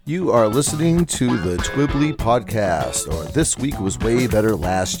You are listening to the Twibbly Podcast, or This Week Was Way Better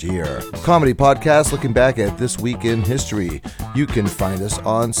Last Year. Comedy podcast looking back at this week in history. You can find us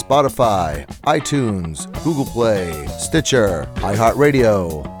on Spotify, iTunes, Google Play, Stitcher,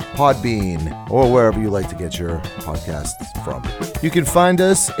 iHeartRadio, Podbean, or wherever you like to get your podcasts from. You can find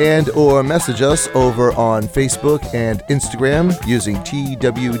us and or message us over on Facebook and Instagram using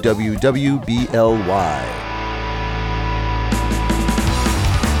TWWWBLY.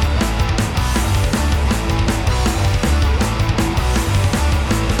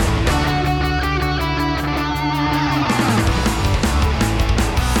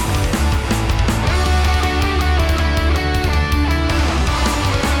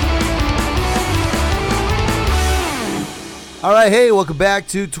 All right, hey, welcome back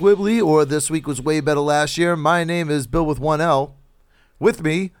to Twibbly, or This Week Was Way Better Last Year. My name is Bill with one L. With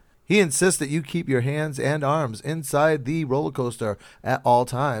me, he insists that you keep your hands and arms inside the roller coaster at all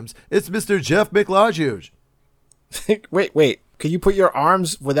times. It's Mr. Jeff McLarge. Wait. Can you put your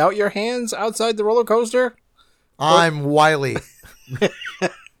arms without your hands outside the roller coaster? I'm wily.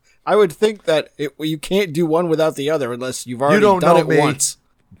 I would think that you can't do one without the other unless you've already done it once.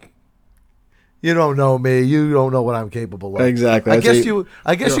 You don't know me. You don't know what I'm capable of. Exactly. I guess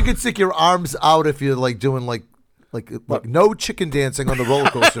you could stick your arms out if you're like doing like no chicken dancing on the roller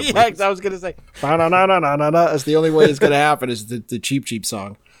coaster. Yeah, I was gonna say. That's the only way it's gonna happen. Is the Cheep Cheep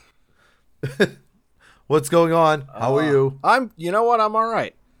song. What's going on? How are you? You know what? I'm all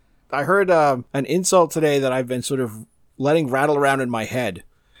right. I heard an insult today that I've been sort of letting rattle around in my head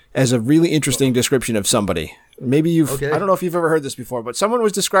as a really interesting description of somebody. Maybe you've. Okay. I don't know if you've ever heard this before, but someone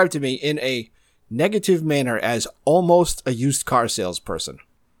was described to me in a negative manner as almost a used car salesperson.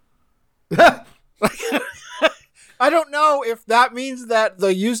 I don't know if that means that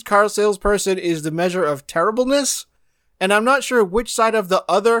the used car salesperson is the measure of terribleness, and I'm not sure which side of the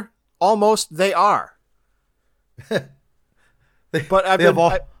other almost they are. But they have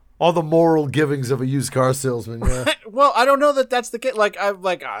all the moral givings of a used car salesman. Yeah. Well, I don't know that that's the case.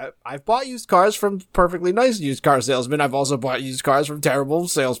 I've bought used cars from perfectly nice used car salesmen. I've also bought used cars from terrible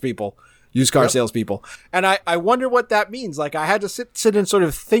salespeople. Used car salespeople. And I wonder what that means. Like, I had to sit and sort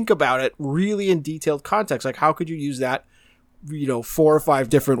of think about it really in detailed context. Like, how could you use that, 4 or 5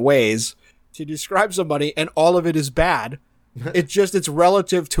 different ways to describe somebody, and all of it is bad. It's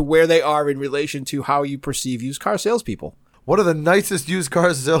relative to where they are in relation to how you perceive used car salespeople. One of the nicest used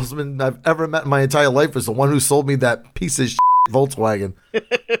car salesmen I've ever met in my entire life was the one who sold me that piece of Volkswagen.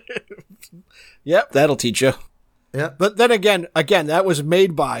 Yep, that'll teach you. Yeah. But then again, that was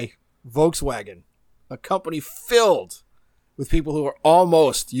made by Volkswagen, a company filled with people who are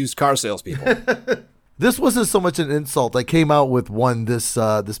almost used car salespeople. This wasn't so much an insult. I came out with one this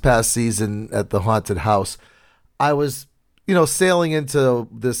past season at the haunted house. I was, sailing into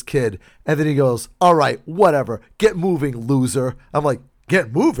this kid, and then he goes, "All right, whatever. Get moving, loser." I'm like,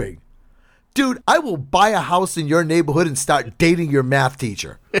 "Get moving? Dude, I will buy a house in your neighborhood and start dating your math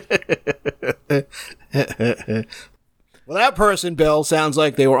teacher." Well, that person, Bill, sounds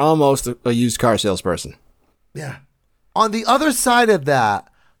like they were almost a used car salesperson. Yeah. On the other side of that,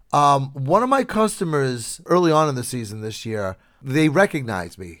 one of my customers early on in the season this year, they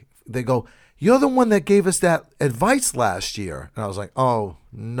recognized me. They go, "You're the one that gave us that advice last year." And I was like, "Oh,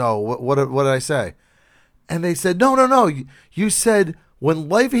 no. What did I say?" And they said, No. You said, when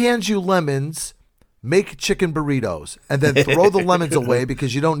life hands you lemons, make chicken burritos and then throw the lemons away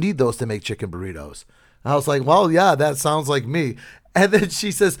because you don't need those to make chicken burritos. I was like, "Well, yeah, that sounds like me." And then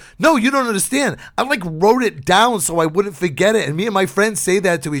she says, "No, you don't understand. I wrote it down so I wouldn't forget it. And me and my friends say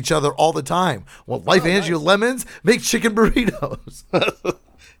that to each other all the time. Well, life hands you lemons, make chicken burritos."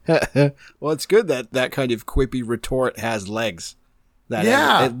 Well, it's good that kind of quippy retort has legs. That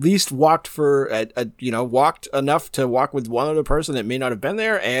yeah. At least walked walked enough to walk with one other person that may not have been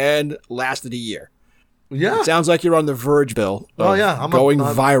there and lasted a year. Yeah. It sounds like you're on the verge, Bill. I'm going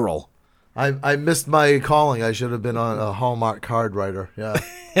viral. I missed my calling. I should have been on a Hallmark card writer. Yeah.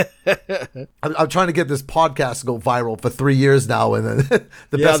 I'm trying to get this podcast to go viral for 3 years now, and then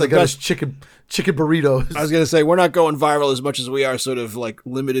the best I got is chicken burritos. I was going to say, we're not going viral as much as we are sort of like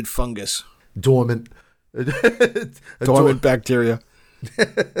limited fungus. Dormant bacteria.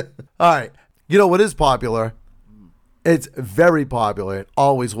 All right. You know what is popular? It's very popular and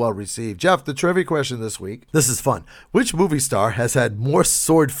always well received. Jeff, the trivia question this week. This is fun. Which movie star has had more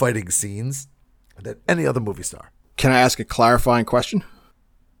sword fighting scenes than any other movie star? Can I ask a clarifying question?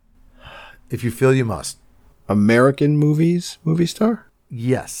 If you feel you must. American movie star?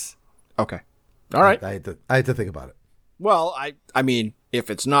 Yes. Okay. All right. I had to think about it. Well, I mean, if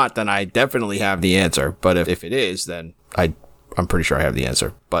it's not, then I definitely have the answer. But if it is, then I I'm pretty sure I have the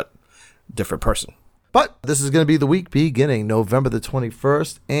answer, but different person. But this is going to be the week beginning November the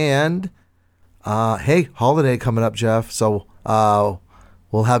 21st. And, hey, holiday coming up, Jeff. So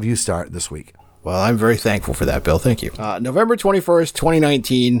we'll have you start this week. Well, I'm very thankful for that, Bill. Thank you. November 21st,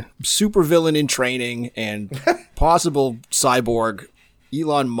 2019, supervillain in training and possible cyborg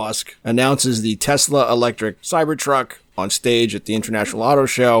Elon Musk announces the Tesla electric Cybertruck on stage at the International Auto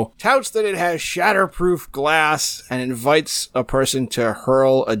Show, touts that it has shatterproof glass, and invites a person to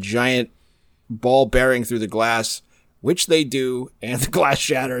hurl a giant ball bearing through the glass, which they do, and the glass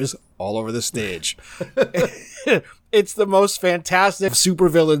shatters all over the stage. It's the most fantastic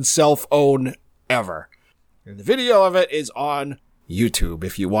supervillain self-own ever. And the video of it is on YouTube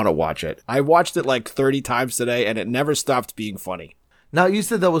if you want to watch it. I watched it like 30 times today, and it never stopped being funny. Now, you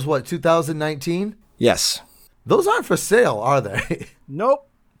said that was what, 2019? Yes. Those aren't for sale, are they? Nope.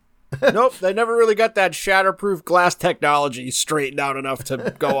 Nope. They never really got that shatterproof glass technology straightened out enough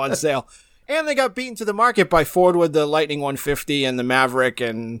to go on sale. And they got beaten to the market by Ford with the Lightning 150 and the Maverick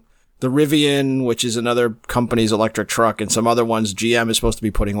and the Rivian, which is another company's electric truck, and some other ones. GM is supposed to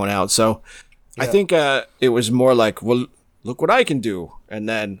be putting one out. So yeah. I think it was more like, well, look what I can do. And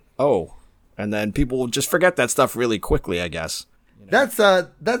then people will just forget that stuff really quickly, I guess. That's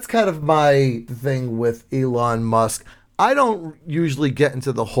kind of my thing with Elon Musk. I don't usually get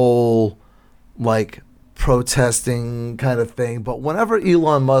into the whole like protesting kind of thing, but whenever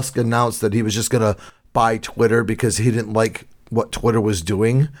Elon Musk announced that he was just going to buy Twitter because he didn't like what Twitter was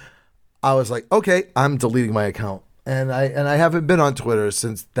doing, I was like, okay, I'm deleting my account. And I haven't been on Twitter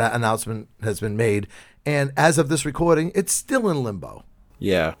since that announcement has been made. And as of this recording, it's still in limbo.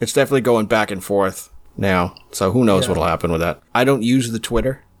 Yeah, it's definitely going back and forth now, so who knows what'll happen with that. I don't use the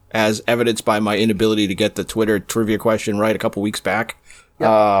Twitter, as evidenced by my inability to get the Twitter trivia question right a couple weeks back.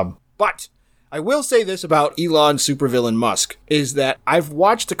 Yep. But I will say this about Elon supervillain Musk, is that I've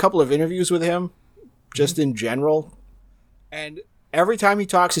watched a couple of interviews with him, just in general, and every time he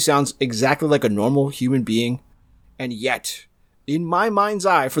talks, he sounds exactly like a normal human being, and yet, in my mind's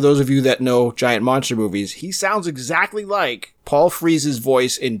eye, for those of you that know giant monster movies, he sounds exactly like Paul Frees's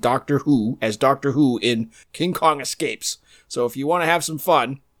voice in Doctor Who, as Doctor Who in King Kong Escapes. So if you want to have some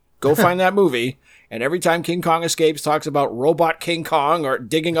fun, go find that movie, and every time King Kong Escapes talks about Robot King Kong or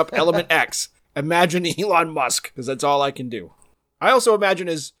digging up Element X, imagine Elon Musk, because that's all I can do. I also imagine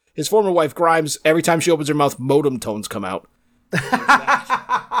his former wife, Grimes, every time she opens her mouth, modem tones come out.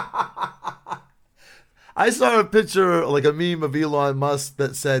 I saw a picture, like a meme of Elon Musk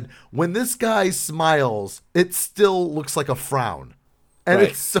that said, when this guy smiles, it still looks like a frown. And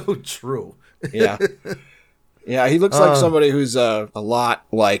It's so true. Yeah. Yeah, he looks like somebody who's a lot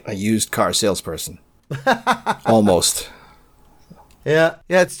like a used car salesperson. Almost. Yeah,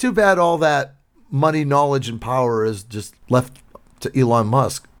 it's too bad all that money, knowledge, and power is just left to Elon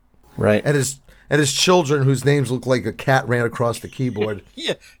Musk. Right. And his children, whose names look like a cat ran across the keyboard.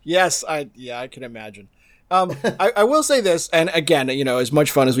 Yeah. Yes, I can imagine. I will say this, and again, as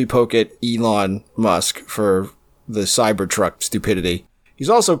much fun as we poke at Elon Musk for the Cybertruck stupidity, he's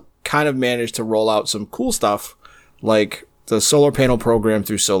also kind of managed to roll out some cool stuff, like the solar panel program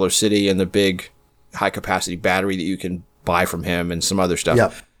through Solar City and the big high-capacity battery that you can buy from him and some other stuff.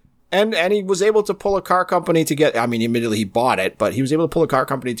 Yep. And he was able to pull a car company together. I mean, admittedly, he bought it, but he was able to pull a car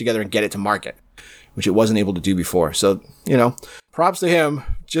company together and get it to market, which it wasn't able to do before. So, props to him.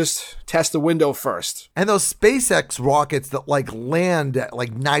 Just test the window first. And those SpaceX rockets that land at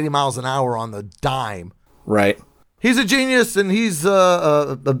 90 miles an hour on the dime. Right. He's a genius, and he's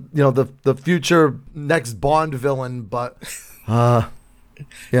the future next Bond villain. But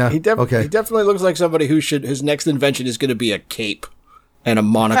yeah, he definitely looks like somebody whose next invention is going to be a cape and a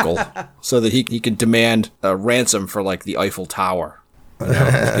monocle, so that he can demand a ransom for the Eiffel Tower. He's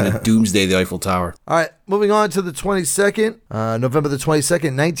going to doomsday the Eiffel Tower. All right, moving on to the 22nd, November the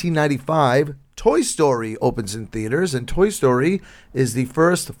 22nd, 1995. Toy Story opens in theaters, and Toy Story is the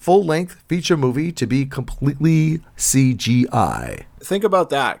first full-length feature movie to be completely CGI. Think about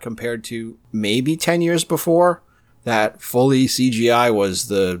that compared to maybe 10 years before, that fully CGI was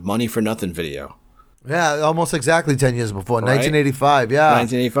the Money for Nothing video. Yeah, almost exactly 10 years before, right? 1985, yeah.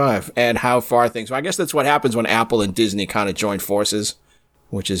 1985, and how far things... Well, I guess that's what happens when Apple and Disney kind of joined forces,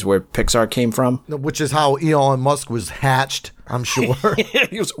 which is where Pixar came from. Which is how Elon Musk was hatched, I'm sure.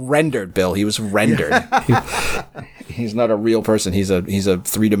 He was rendered, Bill. He was rendered. Yeah. He's not a real person. He's a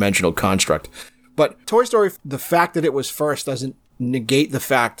three-dimensional construct. But Toy Story, the fact that it was first doesn't negate the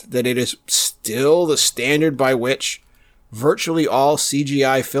fact that it is still the standard by which virtually all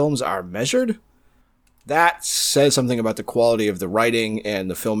CGI films are measured. That says something about the quality of the writing and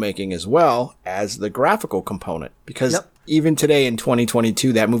the filmmaking as well as the graphical component. Because Even today in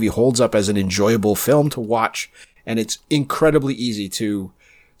 2022, that movie holds up as an enjoyable film to watch, and it's incredibly easy to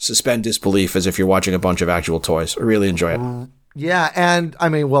suspend disbelief as if you're watching a bunch of actual toys. I really enjoy it. Yeah, and I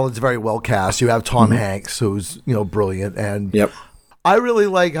mean, well, it's very well cast. You have Tom Hanks, who's, brilliant, and Yep. I really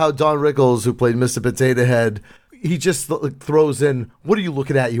like how Don Rickles, who played Mr. Potato Head, he just throws in, "What are you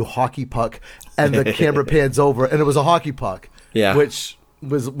looking at, you hockey puck?" And the camera pans over, and it was a hockey puck. Yeah. Which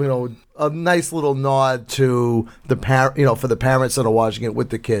was, a nice little nod to the for the parents that are watching it with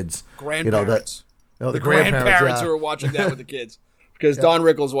the kids. Grandparents. The Grandparents yeah. who are watching that with the kids. Because Don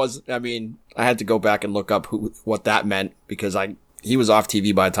Rickles was, I had to go back and look up what that meant because he was off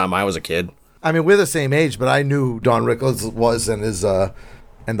TV by the time I was a kid. I mean, we're the same age, but I knew who Don Rickles was and his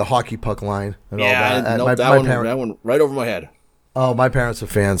and the hockey puck line and all that. Nope, that one right over my head. Oh, my parents are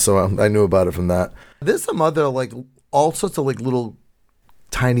fans, so I knew about it from that. There's some other all sorts of little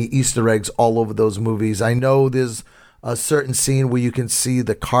tiny Easter eggs all over those movies. I know there's a certain scene where you can see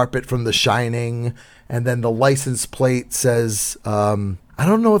the carpet from The Shining, and then the license plate says, I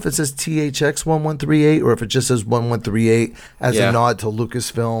don't know if it says THX 1138 or if it just says 1138 as a nod to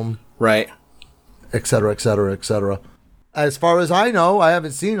Lucasfilm. Right. Et cetera, et cetera, et cetera. As far as I know, I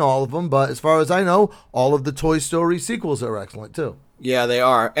haven't seen all of them, but as far as I know, all of the Toy Story sequels are excellent too. Yeah, they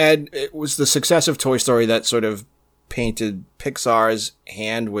are. And it was the success of Toy Story that sort of painted Pixar's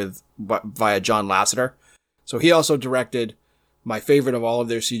hand via John Lasseter. So he also directed my favorite of all of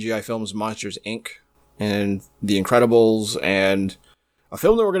their CGI films, Monsters, Inc., and The Incredibles, and a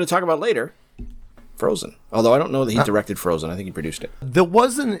film that we're going to talk about later, Frozen. Although I don't know that he directed Frozen. I think he produced it. There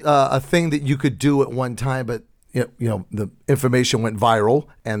wasn't a thing that you could do at one time, but the information went viral,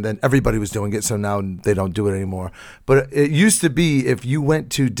 and then everybody was doing it, so now they don't do it anymore. But it used to be if you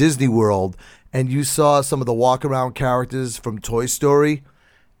went to Disney World and you saw some of the walk-around characters from Toy Story,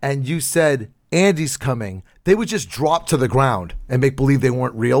 and you said, "Andy's coming," they would just drop to the ground and make believe they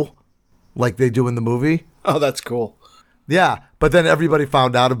weren't real, like they do in the movie. Oh, that's cool. Yeah, but then everybody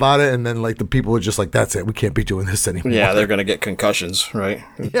found out about it, and then the people were just like, "That's it, we can't be doing this anymore." Yeah, they're going to get concussions, right?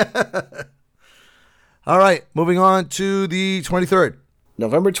 Yeah. All right, moving on to the 23rd.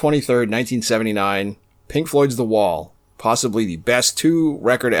 November 23rd, 1979, Pink Floyd's The Wall, possibly the best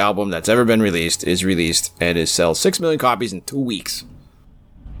 2-record album that's ever been released, is released and is sells 6 million copies in 2 weeks.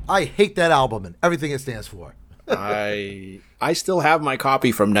 I hate that album and everything it stands for. I still have my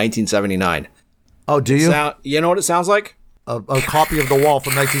copy from 1979. Oh, do you? You know what it sounds like? A copy of The Wall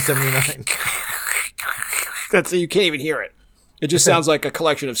from 1979. That's you can't even hear it. It just sounds like a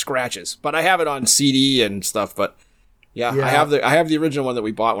collection of scratches. But I have it on CD and stuff. But yeah. I have the original one that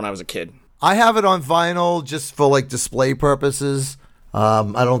we bought when I was a kid. I have it on vinyl just for display purposes. I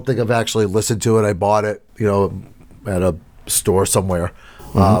don't think I've actually listened to it. I bought it, at a store somewhere.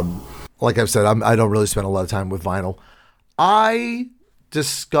 Like I've said, I don't really spend a lot of time with vinyl. I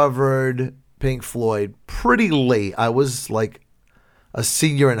discovered Pink Floyd pretty late. I was a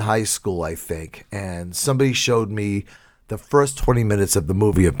senior in high school, I think, and somebody showed me the first 20 minutes of the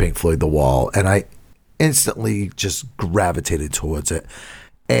movie of Pink Floyd, The Wall, and I instantly just gravitated towards it.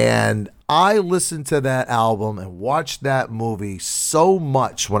 And I listened to that album and watched that movie so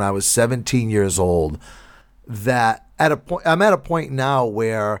much when I was 17 years old that I'm at a point now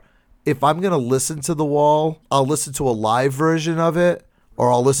where if I'm going to listen to The Wall, I'll listen to a live version of it,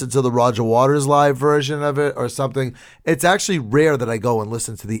 or I'll listen to the Roger Waters live version of it or something. It's actually rare that I go and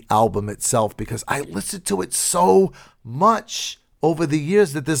listen to the album itself because I listened to it so much over the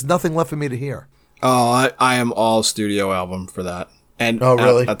years that there's nothing left for me to hear. Oh, I am all studio album for that. And oh,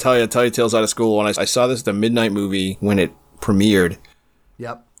 really? I'll tell you tales out of school. When I saw this at the midnight movie when it premiered.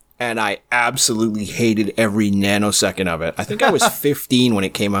 Yep. And I absolutely hated every nanosecond of it. I think I was 15 when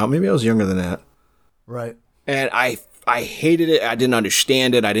it came out. Maybe I was younger than that. Right. And I hated it. I didn't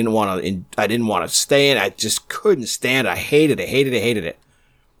understand it. I didn't want to stay in. I just couldn't stand it. I hated it.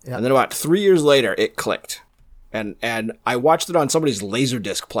 Yep. And then about 3 years later, it clicked. And I watched it on somebody's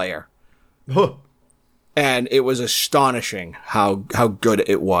Laserdisc player. And it was astonishing how good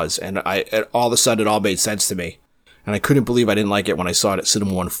it was. And all of a sudden, it all made sense to me. And I couldn't believe I didn't like it when I saw it at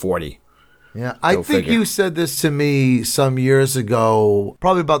Cinema 140. Yeah, I think you said this to me some years ago,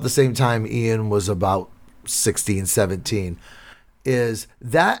 probably about the same time Ian was about 16, 17, is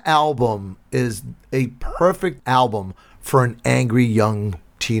that album is a perfect album for an angry young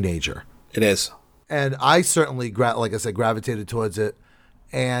teenager. It is. And I certainly, like I said, gravitated towards it.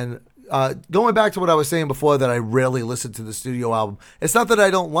 And going back to what I was saying before, that I rarely listen to the studio album, it's not that I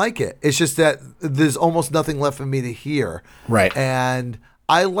don't like it. It's just that there's almost nothing left for me to hear. Right. And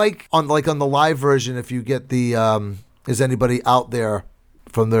I like on the live version, if you get the Is Anybody Out There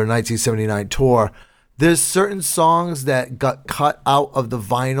from their 1979 tour, there's certain songs that got cut out of the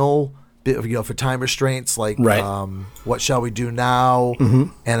vinyl, for time restraints, like Right. What Shall We Do Now,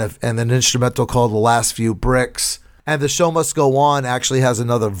 and an instrumental called The Last Few Bricks. And The Show Must Go On actually has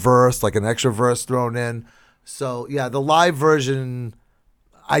another verse, like an extra verse thrown in. So, yeah, the live version,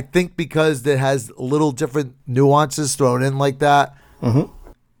 I think because it has little different nuances thrown in like that,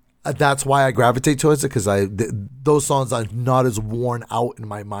 that's why I gravitate towards it, because those songs are not as worn out in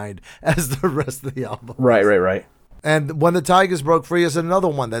my mind as the rest of the album. Right. And When the Tigers Broke Free is another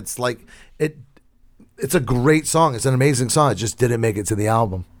one that's like, it's a great song. It's an amazing song. It just didn't make it to the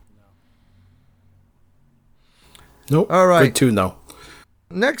album. Nope. All right. Good tune, though.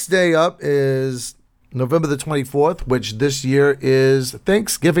 Next day up is November the 24th, which this year is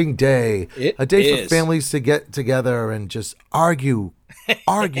Thanksgiving Day. A day for families to get together and just argue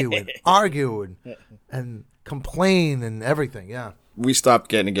and complain and everything. Yeah. We stopped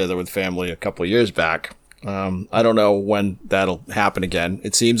getting together with family a couple of years back. I don't know when that'll happen again.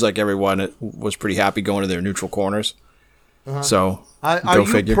 It seems like everyone was pretty happy going to their neutral corners. So, are you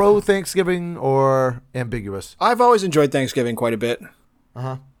figure. pro Thanksgiving or ambiguous? I've always enjoyed Thanksgiving quite a bit.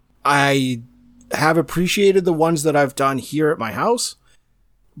 I have appreciated the ones that I've done here at my house,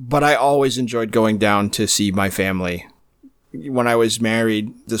 but I always enjoyed going down to see my family. When I was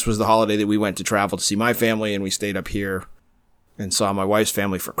married, this was the holiday that we went to travel to see my family, and we stayed up here and saw my wife's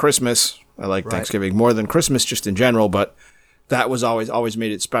family for Christmas. I like Thanksgiving more than Christmas just in general, but that was always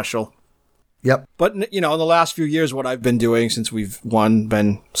made it special. Yep. But, in the last few years, what I've been doing since we've, one,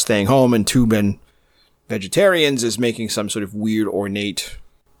 been staying home and two, been vegetarians, is making some sort of weird, ornate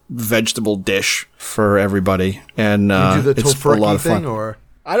vegetable dish for everybody. And You do the it's a lot tofurkey of fun. thing, or?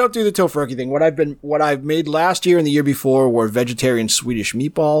 I don't do the tofurkey thing. What I've made last year and the year before were vegetarian Swedish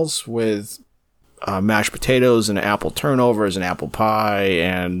meatballs with mashed potatoes and apple turnovers and apple pie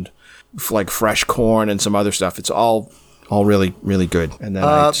and like fresh corn and some other stuff. It's all really, really good. And then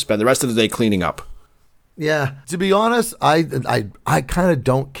I spend the rest of the day cleaning up. Yeah. To be honest, I kind of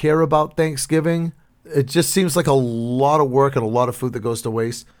don't care about Thanksgiving. It just seems like a lot of work and a lot of food that goes to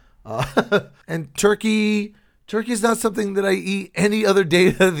waste. And turkey's not something that I eat any other day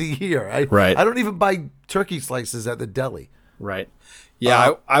of the year. I don't even buy turkey slices at the deli. Right.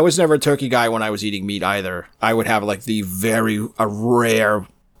 Yeah, I was never a turkey guy when I was eating meat either. I would have like a rare,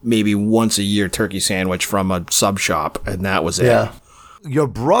 maybe once a year turkey sandwich from a sub shop, and that was it. Yeah. Your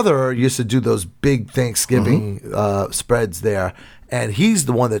brother used to do those big Thanksgiving spreads there, and he's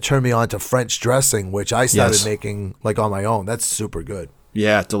the one that turned me on to French dressing, which I started making like on my own. That's super good.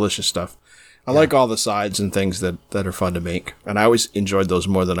 Yeah, delicious stuff. I like all the sides and things that are fun to make, and I always enjoyed those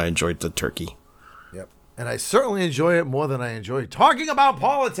more than I enjoyed the turkey. Yep. And I certainly enjoy it more than I enjoy talking about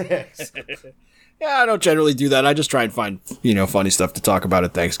politics. Yeah, I don't generally do that. I just try and find, funny stuff to talk about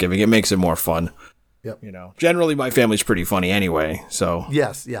at Thanksgiving. It makes it more fun. Yep. Generally my family's pretty funny anyway, so.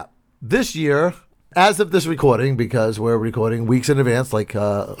 Yes, yeah. This year, as of this recording, because we're recording weeks in advance like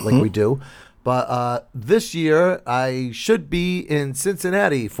we do, but this year I should be in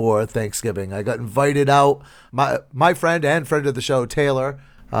Cincinnati for Thanksgiving. I got invited out, my friend and friend of the show, Taylor,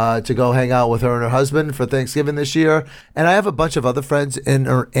 to go hang out with her and her husband for Thanksgiving this year. And I have a bunch of other friends in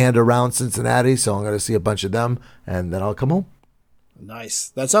and around Cincinnati, so I'm going to see a bunch of them, and then I'll come home. Nice.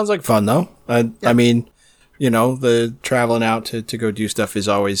 That sounds like fun, though. I mean, the traveling out to go do stuff it's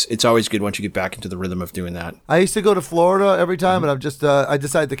always good once you get back into the rhythm of doing that. I used to go to Florida every time, and I've just I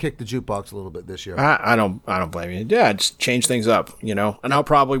decided to kick the jukebox a little bit this year. I don't blame you. Yeah, just change things up, And I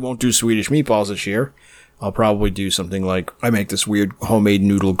probably won't do Swedish meatballs this year. I'll probably do something like I make this weird homemade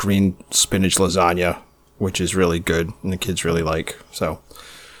noodle green spinach lasagna, which is really good and the kids really like. So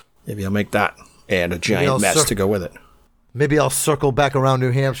maybe I'll make that and a giant mess to go with it. Maybe I'll circle back around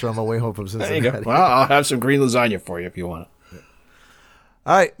New Hampshire on my way home from Cincinnati. There you go. Well, I'll have some green lasagna for you if you want it.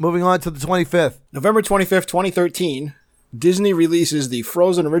 All right, moving on to the 25th. November 25th, 2013, Disney releases the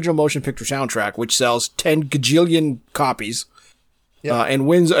Frozen original motion picture soundtrack, which sells 10 gajillion copies. And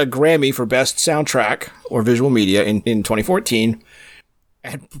wins a Grammy for Best Soundtrack or Visual Media in 2014,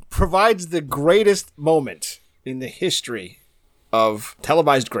 and provides the greatest moment in the history of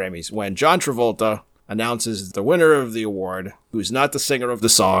televised Grammys when John Travolta announces the winner of the award, who's not the singer of the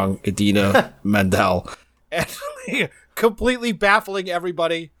song, Idina Menzel, and completely baffling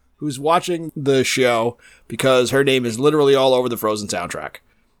everybody who's watching the show because her name is literally all over the Frozen soundtrack.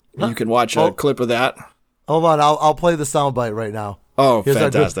 You can watch a clip of that. Hold on, I'll play the soundbite right now. Oh,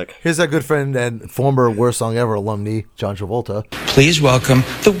 fantastic. Here's our good friend and former Worst Song Ever alumni, John Travolta. Please welcome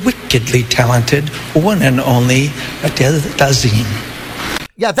the wickedly talented one and only Adele Dazeem.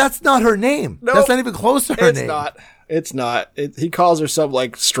 Yeah, that's not her name. Nope, that's not even close to her name. It's not. He calls her some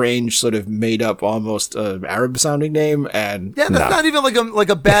like strange sort of made up, almost Arab sounding name, and Yeah, that's not even like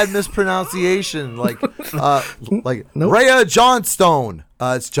a bad mispronunciation. Like Rhea Johnstone.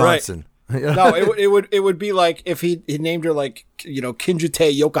 It's Johnson. No, it would be like if he named her like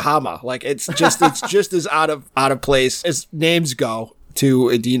Kinjite Yokohama. Like it's just as out of place as names go to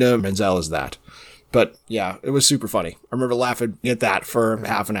Idina Menzel as that. But yeah, it was super funny. I remember laughing at that for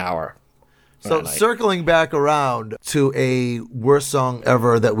half an hour. So circling back around to a worst song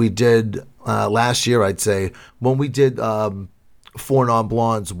ever that we did last year, I'd say, when we did Four Non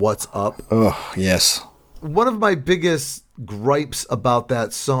Blondes, What's Up? Oh, yes. One of my biggest gripes about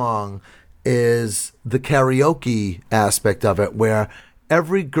that song is the karaoke aspect of it, where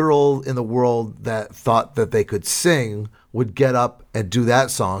every girl in the world that thought that they could sing would get up and do that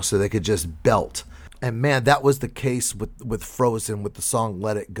song so they could just belt. And man, that was the case with Frozen with the song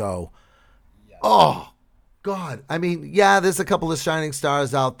Let It Go. Oh, God. I mean, yeah, there's a couple of shining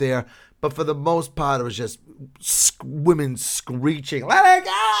stars out there, but for the most part, it was just women screeching, let it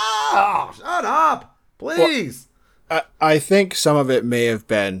go! Shut up, please. Well, I think some of it may have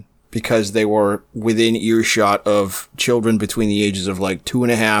been because they were within earshot of children between the ages of like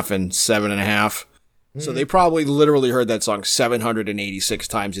 2.5 and 7.5. So they probably literally heard that song 786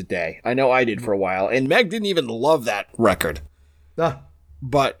 times a day. I know I did for a while. And Meg didn't even love that record.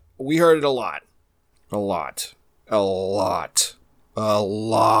 But we heard it a lot. A lot. A lot. A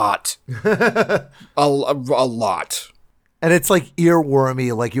lot. a lot. And it's like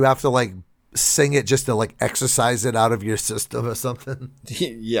earwormy. Like you have to like sing it just to like exercise it out of your system or something.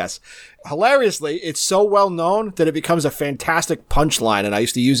 Yes. Hilariously, it's so well known that it becomes a fantastic punchline. And I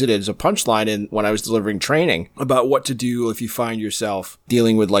used to use it as a punchline when I was delivering training about what to do if you find yourself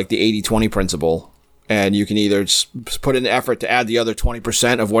dealing with like the 80-20 principle. And you can either put in the effort to add the other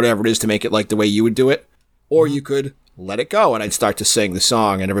 20% of whatever it is to make it like the way you would do it, or you could let it go. And I'd start to sing the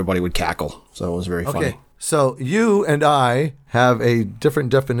song and everybody would cackle. So it was very funny. So you and I have a different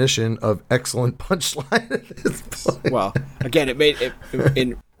definition of excellent punchline at this point. Well, again, it made it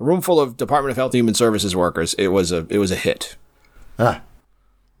in a room full of Department of Health and Human Services workers. It was a hit.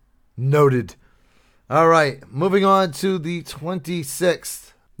 Noted. All right, moving on to the 26th.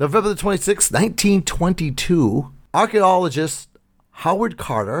 November the 26th, 1922, archaeologist Howard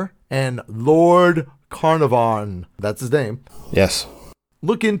Carter and Lord Carnarvon, that's his name, yes,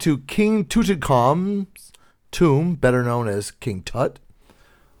 look into King Tutankhamun's tomb, better known as King Tut.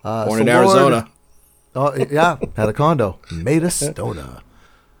 Born in Arizona. Yeah, had a condo. Made a stoner.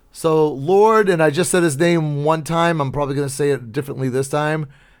 So Lord, and I just said his name one time, I'm probably going to say it differently this time,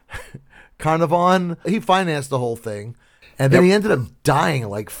 Carnarvon, he financed the whole thing. And then he ended up dying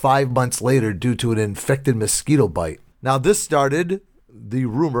like 5 months later due to an infected mosquito bite. Now, this started the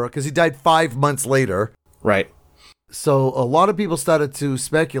rumor because he died 5 months later. Right. So a lot of people started to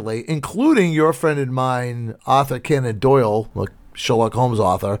speculate, including your friend and mine, Arthur Conan Doyle, like Sherlock Holmes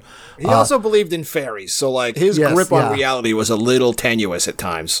author. He also believed in fairies. So like his grip on reality was a little tenuous at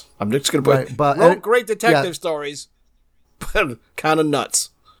times. I'm just going to put wrote great detective stories, but kind of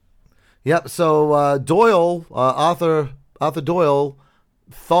nuts. Yep. So Doyle, Arthur Doyle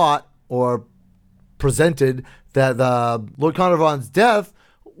thought or presented that Lord Carnarvon's death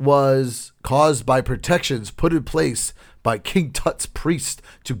was caused by protections put in place by King Tut's priest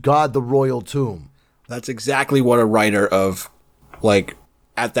to guard the royal tomb. That's exactly what a writer of, like,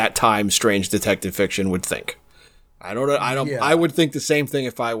 at that time, strange detective fiction would think. I would think the same thing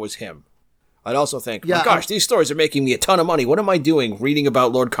if I was him. I'd also think, oh gosh, these stories are making me a ton of money. What am I doing reading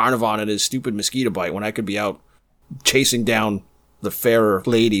about Lord Carnarvon and his stupid mosquito bite when I could be out chasing down the fairer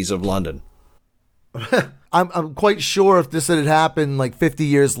ladies of London? I'm quite sure if this had happened like 50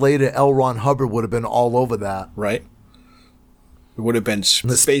 years later, L. Ron Hubbard would have been all over that. Right. It would have been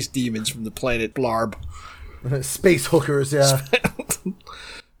space demons from the planet Blarb. Space hookers, yeah.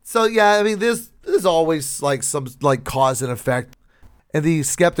 So, yeah, I mean, there's always like some like cause and effect. In the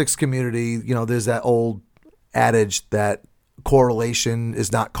skeptics community, you know, there's that old adage that correlation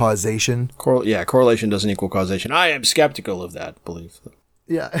is not causation. Correlation doesn't equal causation. I am skeptical of that belief.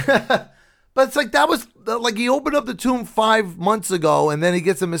 Yeah. But it's like that was like he opened up the tomb 5 months ago and then he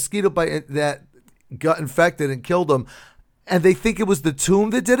gets a mosquito bite that got infected and killed him. And they think it was the tomb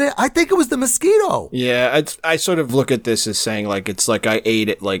that did it? I think it was the mosquito. Yeah, I sort of look at this as saying like it's like I ate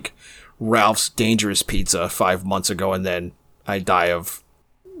at like Ralph's Dangerous Pizza 5 months ago and then I die of,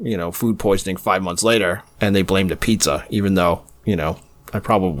 food poisoning 5 months later and they blame the pizza, even though, I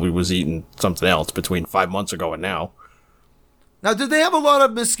probably was eating something else between 5 months ago and now. Now, did they have a lot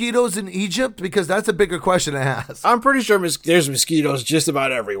of mosquitoes in Egypt? Because that's a bigger question to ask. I'm pretty sure there's mosquitoes just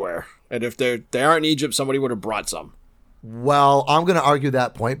about everywhere. And if they aren't in Egypt, somebody would have brought some. Well, I'm going to argue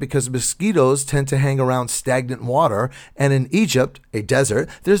that point because mosquitoes tend to hang around stagnant water. And in Egypt, a desert,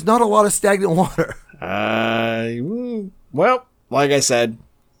 there's not a lot of stagnant water. Well, like I said,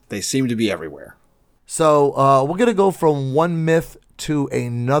 they seem to be everywhere. So we're going to go from one myth to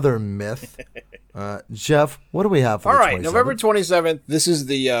another myth. Jeff, what do we have for All the right, 27th? November 27th. This is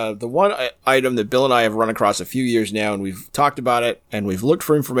the one item that Bill and I have run across a few years now, and we've talked about it, and we've looked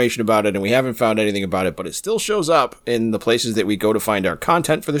for information about it, and we haven't found anything about it, but it still shows up in the places that we go to find our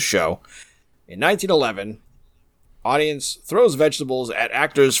content for the show. In 1911, audience throws vegetables at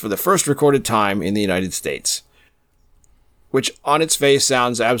actors for the first recorded time in the United States, which on its face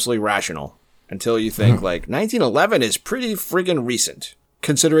sounds absolutely rational until you think, 1911 is pretty friggin' recent,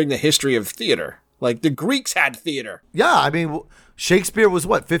 considering the history of theater. Like, the Greeks had theater. Yeah, I mean, Shakespeare was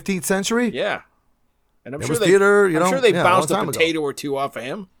what, 15th century? Yeah. And I'm It sure was they, theater, I'm sure they a long bounced a time ago. potato or two off of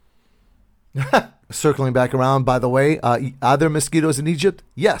him. Circling back around, by the way, are there mosquitoes in Egypt?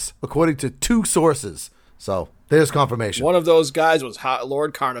 Yes, according to 2 sources. So there's confirmation. One of those guys was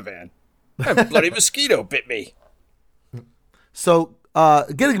Lord Carnarvon. That bloody mosquito bit me. So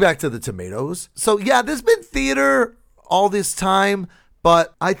getting back to the tomatoes. So yeah, there's been theater all this time,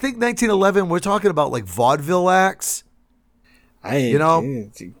 but I think 1911, we're talking about like vaudeville acts.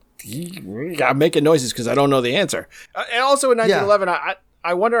 I'm making noises because I don't know the answer. And also in 1911,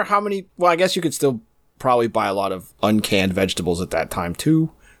 I wonder how many. Well, I guess you could still probably buy a lot of uncanned vegetables at that time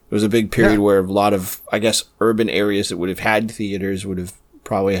too. There was a big period where a lot of, I guess, urban areas that would have had theaters would have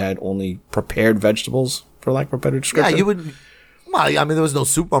probably had only prepared vegetables, for lack of a better description. Yeah, you would. Well, I mean, there was no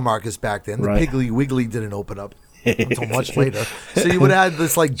supermarkets back then. The Right. Piggly Wiggly didn't open up until much later. So you would have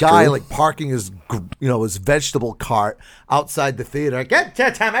this like guy like parking his his vegetable cart outside the theater. Get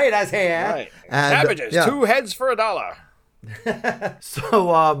your tomatoes here. Right. And, Cabbages, 2 heads for $1.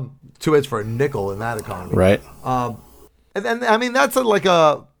 So 2 heads for a nickel in that economy. Right. And then I mean that's like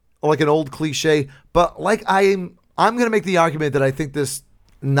an old cliche, but like I'm going to make the argument that I think this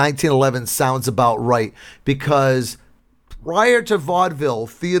 1911 sounds about right because prior to vaudeville,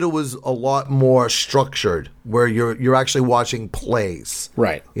 theater was a lot more structured, where you're actually watching plays,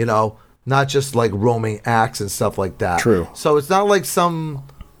 Right. not just like roaming acts and stuff like that. True. So it's not like some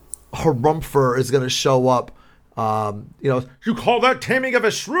harumpher is going to show up. You call that taming of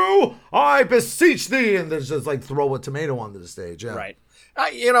a shrew? I beseech thee, and there's just like throw a tomato onto the stage. Yeah. Right. I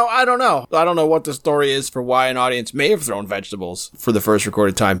don't know. I don't know what the story is for why an audience may have thrown vegetables for the first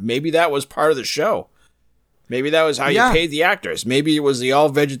recorded time. Maybe that was part of the show. Maybe that was how you paid the actors. Maybe it was the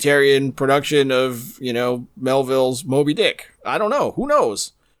all-vegetarian production of, Melville's Moby Dick. I don't know. Who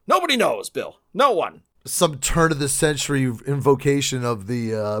knows? Nobody knows, Bill. No one. Some turn of the century invocation of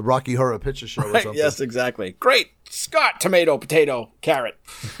the Rocky Horror Picture Show or something. Yes, exactly. Great. Scott, tomato, potato, carrot.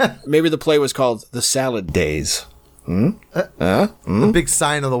 Maybe the play was called The Salad Days. The big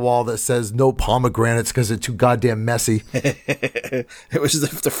sign on the wall that says no pomegranates because they're too goddamn messy. It was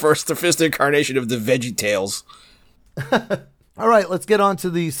the first incarnation of the Veggie Tales. All right, let's get on to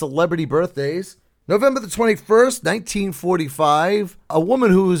the celebrity birthdays. November the 21st, 1945. A woman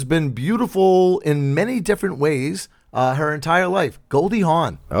who's been beautiful in many different ways her entire life. Goldie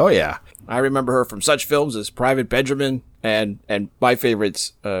Hawn. Oh, yeah. I remember her from such films as Private Benjamin and my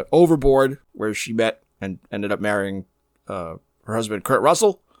favorites, Overboard, where she met and ended up marrying her husband, Kurt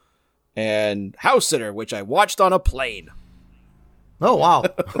Russell, and House Sitter, which I watched on a plane. Oh, wow.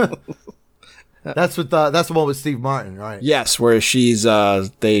 That's the one with Steve Martin, right? Yes, where she's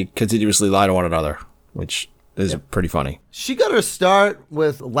they continuously lie to one another, which is pretty funny. She got her start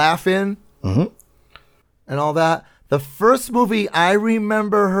with Laugh-In and all that. The first movie I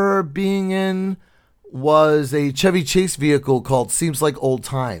remember her being in was a Chevy Chase vehicle called Seems Like Old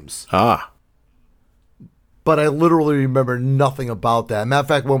Times. Ah. But I literally remember nothing about that. Matter of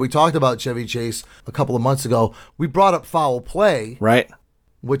fact, when we talked about Chevy Chase a couple of months ago, we brought up Foul Play, Right.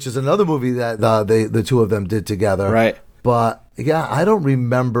 which is another movie that the two of them did together. Right. But yeah, I don't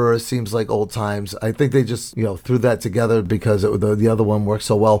remember Seems Like Old Times. I think they just threw that together because the other one worked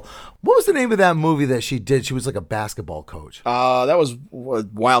so well. What was the name of that movie that she did? She was like a basketball coach. That was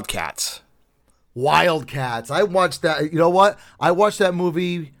Wildcats. Wildcats. I watched that. You know what? I watched that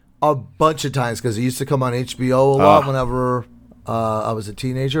movie a bunch of times because it used to come on HBO a lot whenever I was a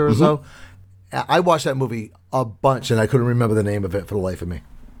teenager or so. I watched that movie a bunch and I couldn't remember the name of it for the life of me.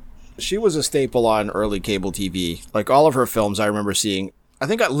 She was a staple on early cable TV. Like all of her films I remember seeing. I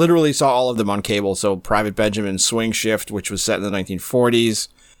think I literally saw all of them on cable. So Private Benjamin, Swing Shift, which was set in the 1940s.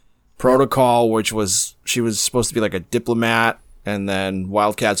 Protocol, which was, she was supposed to be like a diplomat. And then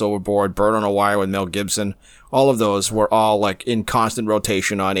Wildcats Overboard, Bird on a Wire with Mel Gibson. All of those were all like in constant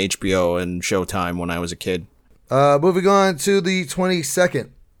rotation on HBO and Showtime when I was a kid. Moving on to the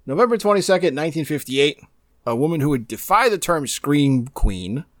 22nd. November 22nd, 1958, a woman who would defy the term scream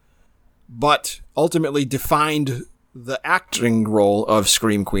queen, but ultimately defined the acting role of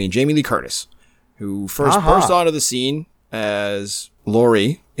scream queen, Jamie Lee Curtis, who first burst onto the scene as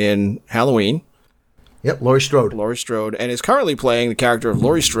Laurie in Halloween. Yep, Laurie Strode. Laurie Strode, and is currently playing the character of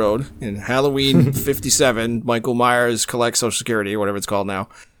Laurie Strode in Halloween 57, Michael Myers Collects Social Security, or whatever it's called now.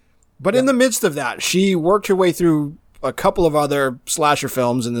 But in the midst of that, she worked her way through a couple of other slasher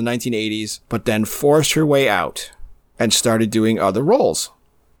films in the 1980s, but then forced her way out and started doing other roles.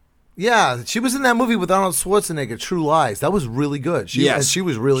 Yeah, she was in that movie with Arnold Schwarzenegger, True Lies. That was really good. And she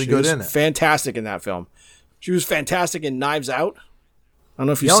was really good in it. Fantastic in that film. She was fantastic in Knives Out. I don't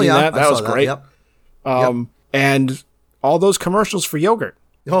know if you've seen that. That was great. Yep. And all those commercials for yogurt.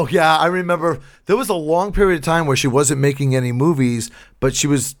 Oh, yeah. I remember there was a long period of time where she wasn't making any movies, but she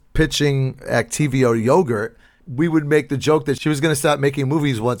was pitching Activia yogurt. We would make the joke that she was going to start making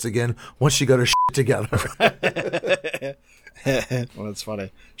movies once again once she got her shit together. Well, that's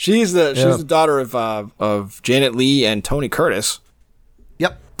funny. She's the daughter of Janet Leigh and Tony Curtis.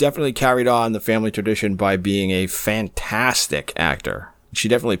 Yep. Definitely carried on the family tradition by being a fantastic actor. She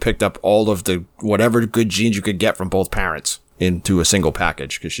definitely picked up all of the whatever good genes you could get from both parents into a single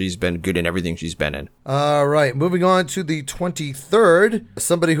package, because she's been good in everything she's been in. All right. Moving on to the 23rd.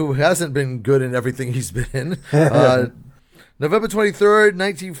 Somebody who hasn't been good in everything he's been in. November 23rd,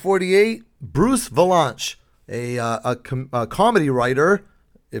 1948. Bruce Vilanch, a comedy writer,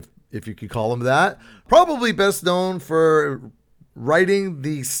 if you could call him that. Probably best known for writing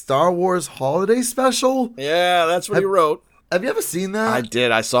the Star Wars holiday special. Yeah, that's what he wrote. Have you ever seen that? I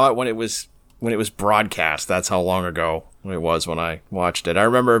did. I saw it when it was broadcast. That's how long ago it was when I watched it. I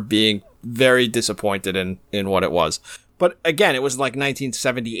remember being very disappointed in what it was. But again, it was like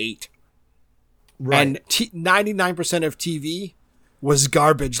 1978. Right. And 99% of TV was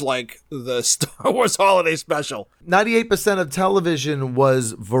garbage, like the Star Wars holiday special. 98% of television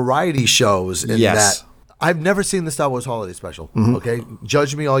was variety shows in that. I've never seen the Star Wars holiday special. Mm-hmm. Okay?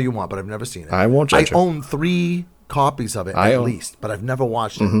 Judge me all you want, but I've never seen it. I won't judge you. I own 3 copies of it at least, but I've never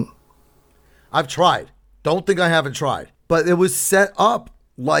watched it. I've tried. Don't think I haven't tried. But it was set up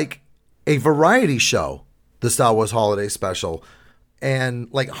like a variety show, the Star Wars holiday special. And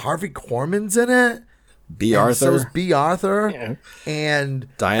like Harvey Korman's in it. B. Arthur. So is B. Arthur. Yeah. And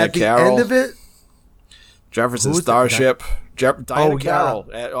Diana at the Carroll. end of it, Jefferson Starship. Diana Carroll.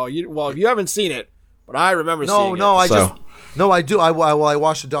 If you haven't seen it, but I remember seeing it. I do. I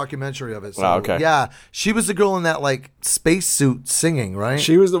watched a documentary of it. So, okay. Yeah, she was the girl in that like spacesuit singing, right?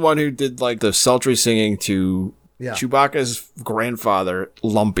 She was the one who did like the sultry singing to Chewbacca's grandfather,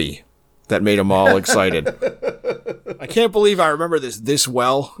 Lumpy, that made them all excited. I can't believe I remember this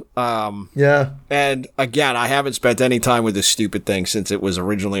well. Yeah. And again, I haven't spent any time with this stupid thing since it was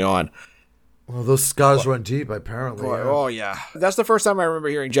originally on. Well, those scars run deep, apparently. Oh, yeah. That's the first time I remember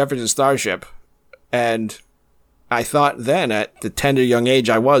hearing Jefferson Starship. And I thought then, at the tender young age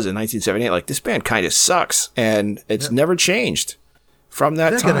I was in 1978, like, this band kind of sucks. And it's never changed from that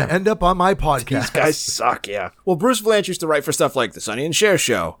time. They're going to end up on my podcast. These guys suck, yeah. Well, Bruce Vilanch used to write for stuff like The Sonny and Cher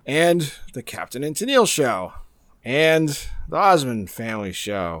Show, and The Captain and Tennille Show, and The Osmond Family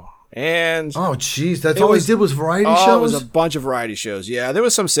Show, and... Oh, jeez, that's all he did was variety shows? Oh, it was a bunch of variety shows, yeah. There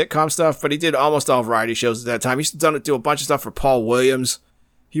was some sitcom stuff, but he did almost all variety shows at that time. He used to do a bunch of stuff for Paul Williams.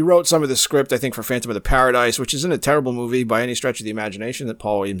 He wrote some of the script, I think, for Phantom of the Paradise, which isn't a terrible movie by any stretch of the imagination that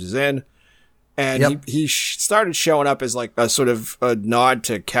Paul Williams is in. And he started showing up as like a sort of a nod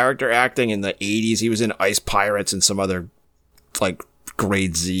to character acting in the 80s. He was in Ice Pirates and some other like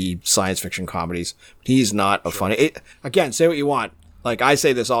grade Z science fiction comedies. He's not a funny... Again, say what you want. Like I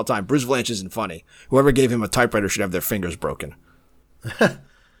say this all the time. Bruce Vilanch isn't funny. Whoever gave him a typewriter should have their fingers broken.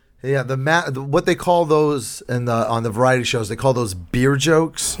 Yeah, what they call those on the variety shows, they call those beer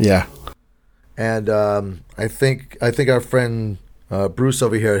jokes. Yeah. And I think our friend Bruce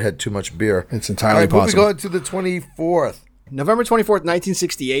over here had too much beer. It's entirely possible. Moving on to the 24th. November 24th,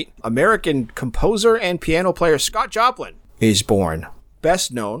 1968, American composer and piano player Scott Joplin is born.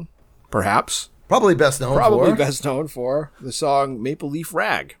 Best known, perhaps. Probably best known for the song Maple Leaf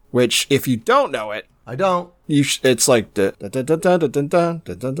Rag, which, if you don't know it, I don't. It's like it's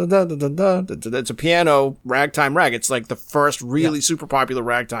a piano ragtime rag. It's like the first really super popular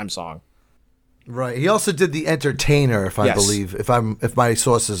ragtime song. Right. He also did The Entertainer, if I believe, if my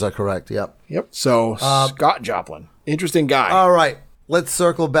sources are correct. Yep. So Scott Joplin, interesting guy. All right. Let's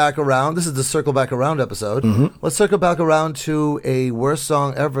circle back around. This is the Circle Back Around episode. Mm-hmm. Let's circle back around to a worst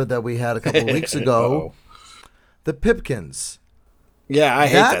song ever that we had a couple of weeks ago. The Pipkins. Yeah, I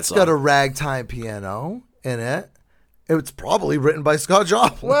hate that song. That's got a ragtime piano. in it, it's probably written by Scott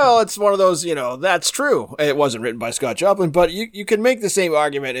Joplin. Well, it's one of those, that's true. It wasn't written by Scott Joplin, but you can make the same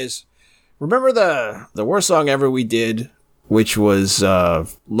argument as, remember the worst song ever we did, which was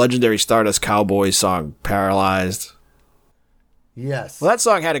legendary Stardust Cowboys song, Paralyzed? Yes. Well, that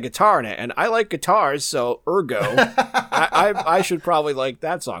song had a guitar in it, and I like guitars, so ergo, I should probably like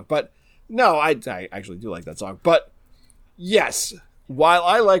that song. But no, I actually do like that song. But yes, while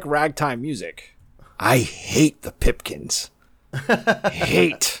I like ragtime music, I hate the Pipkins.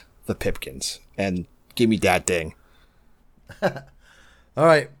 Hate the Pipkins. And give me that ding. All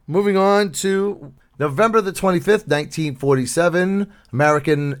right, moving on to November the 25th, 1947,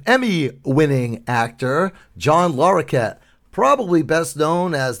 American Emmy-winning actor John Larroquette, probably best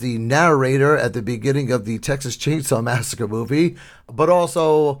known as the narrator at the beginning of the Texas Chainsaw Massacre movie, but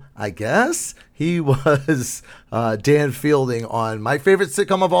also, I guess, he was Dan Fielding on my favorite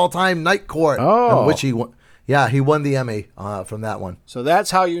sitcom of all time, Night Court, in which he won. Yeah, he won the Emmy from that one. So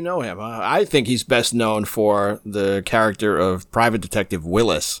that's how you know him. I think he's best known for the character of Private Detective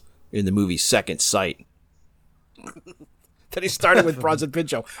Willis in the movie Second Sight. That he started with Bronson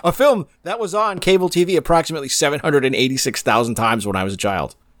Pinchot, a film that was on cable TV approximately 786,000 times when I was a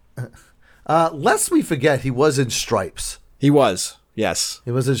child. Lest we forget, he was in Stripes. He was, yes.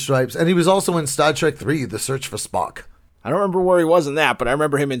 He was in Stripes, and he was also in Star Trek 3, The Search for Spock. I don't remember where he was in that, but I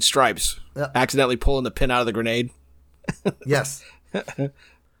remember him in Stripes, accidentally pulling the pin out of the grenade. Yes. For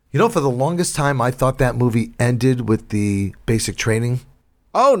the longest time, I thought that movie ended with the basic training.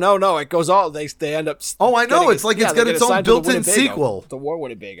 Oh, no, it goes all, they end up... Oh, I know, it's like it's got its own built-in sequel. The War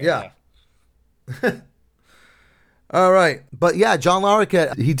Winnebago, yeah. All right. But yeah, John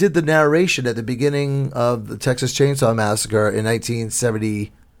Larroquette, he did the narration at the beginning of the Texas Chainsaw Massacre in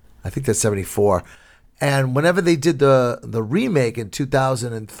 1970, I think that's 74. And whenever they did the remake in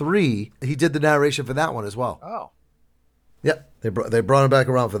 2003, he did the narration for that one as well. Oh. Yep, they brought him back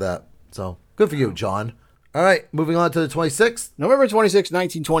around for that. So good for you, John. All right, moving on to the 26th. November 26,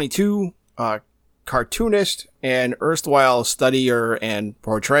 1922, cartoonist and erstwhile studier and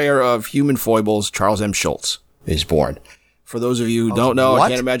portrayer of human foibles, Charles M. Schulz, is born. For those of you who don't know, what? I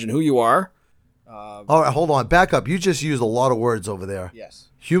can't imagine who you are. All right, hold on. Back up. You just used a lot of words over there. Yes.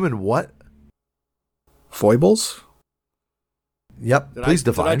 Human what? Foibles? Yep, please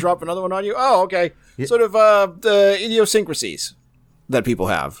define. Did I drop another one on you? Oh, okay. Yeah. Sort of the idiosyncrasies that people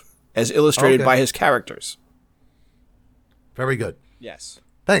have, as illustrated by his characters. Very good. Yes.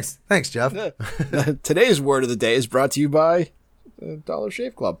 Thanks, Jeff. Today's word of the day is brought to you by Dollar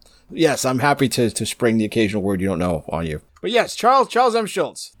Shave Club. Yes, I'm happy to spring the occasional word you don't know on you. But yes, Charles M.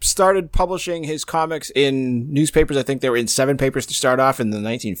 Schulz started publishing his comics in newspapers. I think they were in 7 papers to start off in the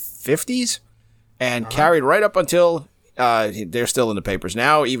 1950s, and carried right up until they're still in the papers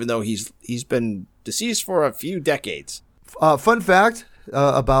now, even though he's been deceased for a few decades. Fun fact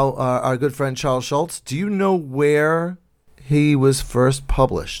about our good friend Charles Schulz. Do you know where he was first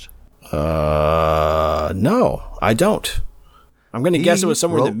published? No, I don't. I'm going to guess it was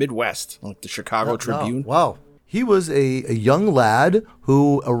somewhere in the Midwest, like the Chicago Tribune. No. Wow. He was a young lad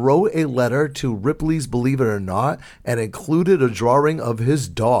who wrote a letter to Ripley's Believe It or Not and included a drawing of his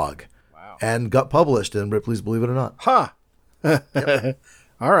dog. Wow. And got published in Ripley's Believe It or Not. Huh. Yep.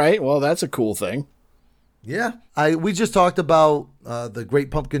 All right. Well, that's a cool thing. Yeah. We just talked about the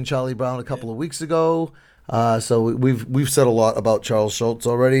Great Pumpkin Charlie Brown a couple of weeks ago. So we've said a lot about Charles Schulz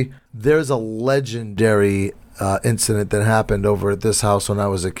already. There's a legendary incident that happened over at this house when I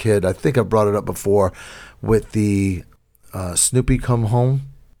was a kid. I think I brought it up before with the Snoopy Come Home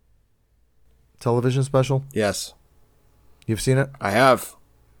television special. Yes. You've seen it? I have.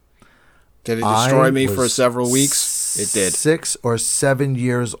 Did it destroy me for several weeks? It did. 6 or 7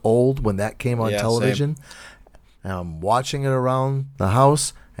 years old when that came on television. Same. And I'm watching it around the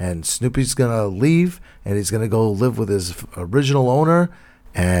house, and Snoopy's going to leave, and he's going to go live with his original owner.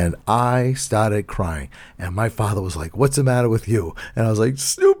 And I started crying. And my father was like, "What's the matter with you?" And I was like,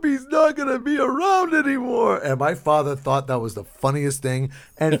 "Snoopy's not going to be around anymore." And my father thought that was the funniest thing.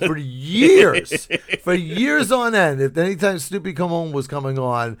 And for years on end, if anytime Snoopy Come Home was coming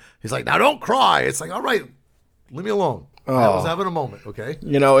on, he's like, "Now don't cry." It's like, "All right, leave me alone." I was having a moment, okay?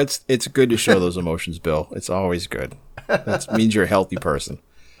 It's good to show those emotions, Bill. It's always good. That means you're a healthy person.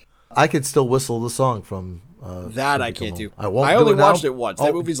 I could still whistle the song from that I can't do. I won't. I do only it now. watched it once.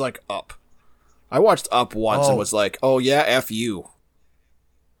 That movie's like Up. I watched Up once and was like, "Oh yeah, F you."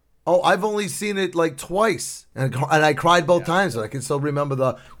 Oh, I've only seen it like twice, and I cried both times. And I can still remember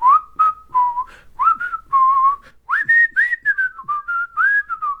the.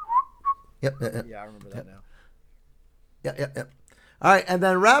 Yep. Yeah, I remember that now. Yeah. All right, and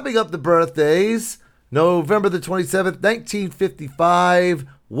then wrapping up the birthdays, November the 27th, 1955,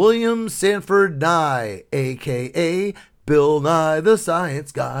 William Sanford Nye, a.k.a. Bill Nye the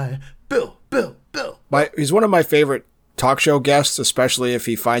Science Guy. Bill. He's one of my favorite talk show guests, especially if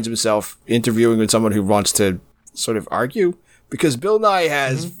he finds himself interviewing with someone who wants to sort of argue, because Bill Nye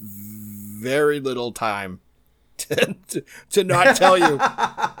has very little time to not tell you,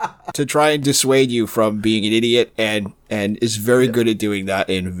 to try and dissuade you from being an idiot, and is very good at doing that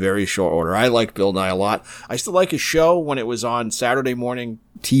in very short order. I like Bill Nye a lot. I still like his show when it was on Saturday morning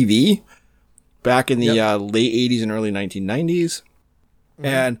TV back in the late 80s and early 1990s.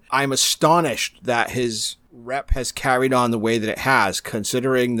 And I'm astonished that his rep has carried on the way that it has,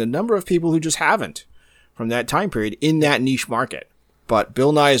 considering the number of people who just haven't from that time period in that niche market. But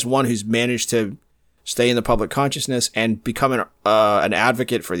Bill Nye is one who's managed to stay in the public consciousness and become an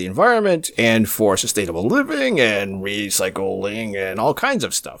advocate for the environment and for sustainable living and recycling and all kinds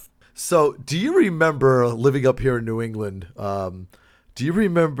of stuff. So, do you remember living up here in New England? Do you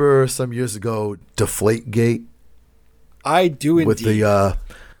remember some years ago Deflategate? I do indeed.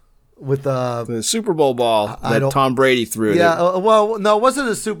 With the Super Bowl ball that Tom Brady threw. Yeah, well, no, it wasn't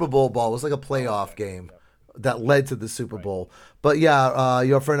a Super Bowl ball. It was like a playoff game that led to the Super Bowl. But yeah,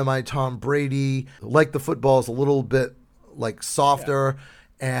 your friend of mine, Tom Brady, liked the footballs a little bit like softer,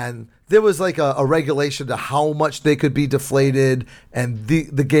 and there was like a regulation to how much they could be deflated, and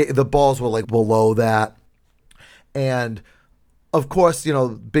the balls were like below that, and. Of course, you know,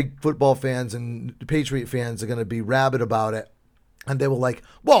 big football fans and Patriot fans are going to be rabid about it. And they were like,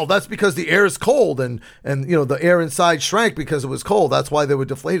 well, that's because the air is cold and you know, the air inside shrank because it was cold. That's why they were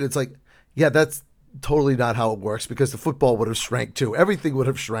deflated. It's like, yeah, that's totally not how it works, because the football would have shrank too. Everything would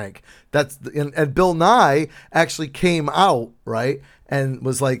have shrank. And Bill Nye actually came out, right, and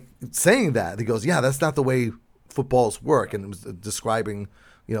was like saying that. He goes, yeah, that's not the way footballs work, and was describing,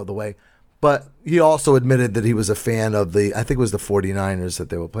 you know, the way. But he also admitted that he was a fan of I think it was the 49ers that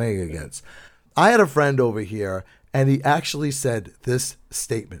they were playing against. I had a friend over here, and he actually said this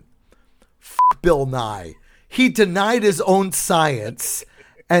statement: "F Bill Nye." He denied his own science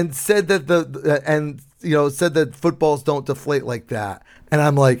and said that said that footballs don't deflate like that. And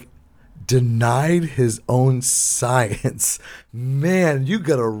I'm like, denied his own science. Man, you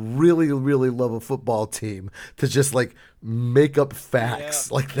gotta really, really love a football team to just like make up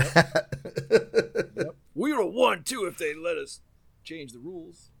facts like that. Yep. We would have won too if they let us change the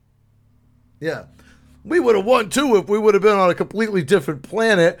rules. Yeah. We would have won too if we would have been on a completely different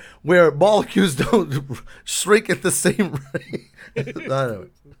planet where molecules don't shrink at the same rate. I know.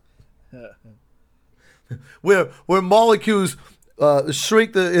 Where molecules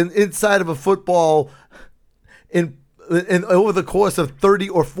shrink inside of a football in over the course of 30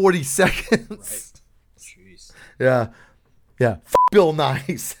 or 40 seconds. Right. Jeez. Yeah. Bill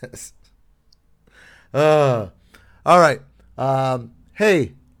Nye says. All right.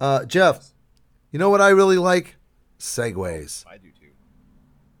 Hey, Jeff. You know what I really like? Segways. I do too.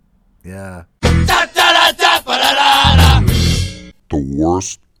 Yeah. The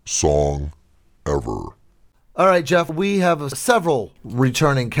worst song ever. All right, Jeff, we have several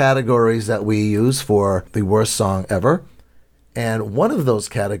returning categories that we use for the worst song ever. And one of those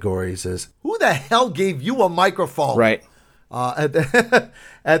categories is, who the hell gave you a microphone? Right.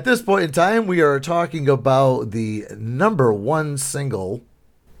 At this point in time, we are talking about the number one single.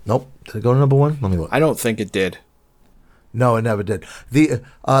 Nope. Did it go to number one? Let me look. I don't think it did. No, it never did. The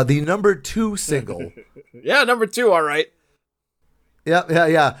number two single. Yeah, number two, all right.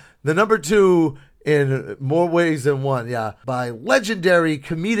 Yeah. The number two in more ways than one, yeah. By legendary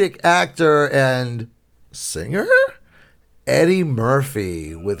comedic actor and singer Eddie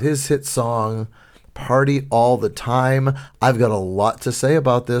Murphy with his hit song Party All the Time. I've got a lot to say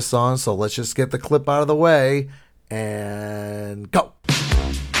about this song, so let's just get the clip out of the way and go.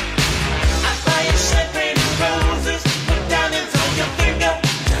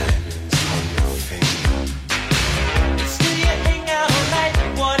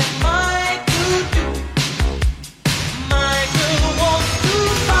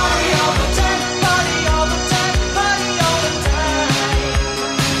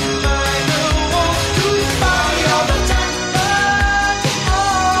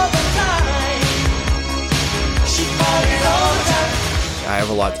 I have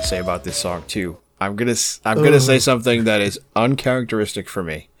a lot to say about this song too. I'm gonna say something that is uncharacteristic for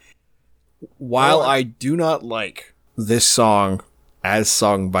me. While I do not like this song as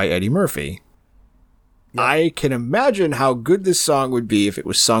sung by Eddie Murphy, I can imagine how good this song would be if it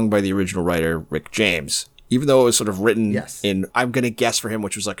was sung by the original writer, Rick James. Even though it was sort of written in, I'm gonna guess for him,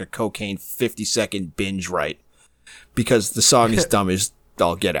 which was like a cocaine 50-second binge write, because the song is dumb as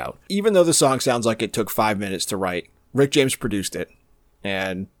I'll get out. Even though the song sounds like it took 5 minutes to write, Rick James produced it,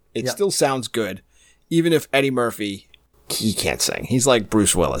 and it still sounds good, even if Eddie Murphy, he can't sing. He's like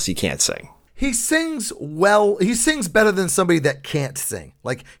Bruce Willis. He can't sing. He sings well. He sings better than somebody that can't sing.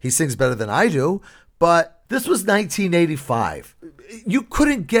 Like, he sings better than I do, but this was 1985. You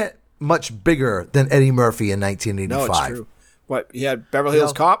couldn't get much bigger than Eddie Murphy in 1985. No, it's true. What, he had Beverly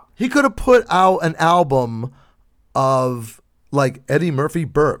Hills Cop? He could have put out an album of, like, Eddie Murphy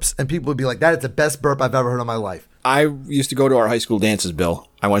burps, and people would be like, that is the best burp I've ever heard in my life. I used to go to our high school dances, Bill.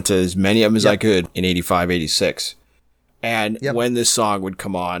 I went to as many of them as I could in 85, 86. And when this song would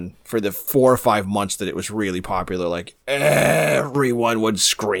come on, for the 4 or 5 months that it was really popular, like, everyone would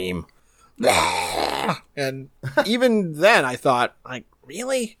scream. And even then, I thought, like,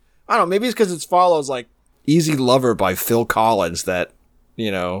 really? I don't know, maybe it's because it follows, like, Easy Lover by Phil Collins that,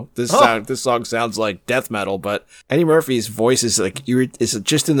 you know, this song sounds like death metal, but Eddie Murphy's voice is, like, is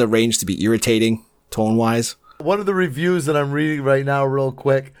just in the range to be irritating, tone-wise. One of the reviews that I'm reading right now, real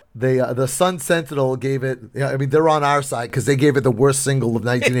quick, the Sun Sentinel gave it. I mean, they're on our side because they gave it the worst single of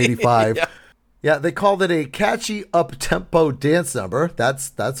 1985. Yeah, they called it a catchy up-tempo dance number.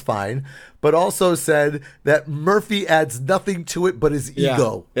 That's fine, but also said that Murphy adds nothing to it but his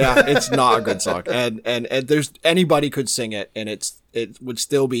ego. Yeah, it's not a good song, and there's anybody could sing it, and it would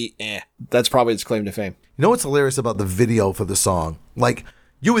still be That's probably its claim to fame. You know what's hilarious about the video for the song? Like,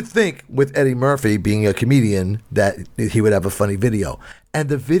 you would think with Eddie Murphy being a comedian that he would have a funny video. And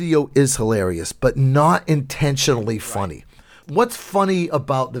the video is hilarious, but not intentionally funny. What's funny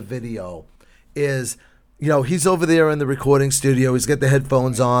about the video is, you know, he's over there in the recording studio. He's got the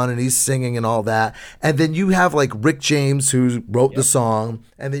headphones on and he's singing and all that. And then you have like Rick James, who wrote the song.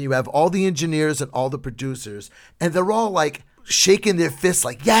 And then you have all the engineers and all the producers. And they're all like shaking their fists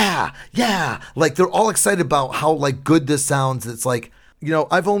like, yeah. Like they're all excited about how like good this sounds. It's like, you know,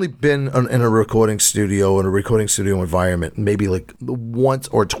 I've only been in a recording studio environment maybe like once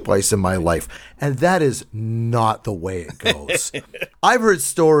or twice in my life. And that is not the way it goes. I've heard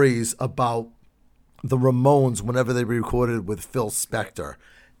stories about the Ramones whenever they recorded with Phil Spector.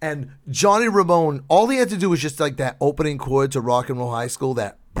 And Johnny Ramone, all he had to do was just like that opening chord to Rock and Roll High School,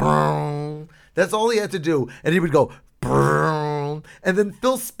 that brrrr, that's all he had to do. And he would go brrrr, and then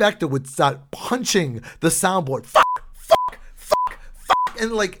Phil Spector would start punching the soundboard. Fuck.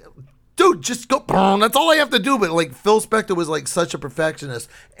 And like, dude, just go. That's all I have to do. But like, Phil Spector was like such a perfectionist.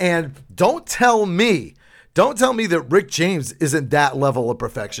 And don't tell me that Rick James isn't that level of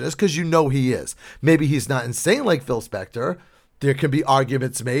perfectionist, because you know he is. Maybe he's not insane like Phil Spector. There can be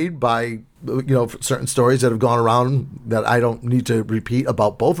arguments made by, you know, certain stories that have gone around that I don't need to repeat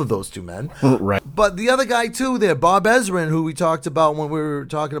about both of those two men. Right. But the other guy too there, Bob Ezrin, who we talked about when we were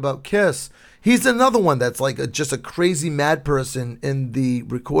talking about Kiss, he's another one that's like just a crazy mad person in the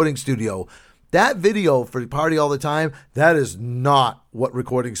recording studio. That video for Party All the Time, that is not what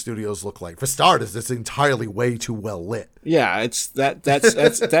recording studios look like. For starters, it's entirely way too well lit. Yeah, it's that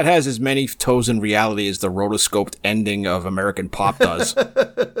has as many toes in reality as the rotoscoped ending of American Pop does.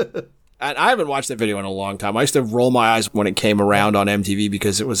 And I haven't watched that video in a long time. I used to roll my eyes when it came around on MTV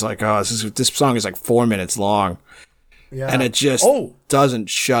because it was like, oh, this song is like 4 minutes long. Yeah. And it just doesn't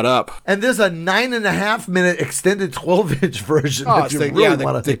shut up. And there's a 9.5 minute extended 12-inch version. Oh, it's the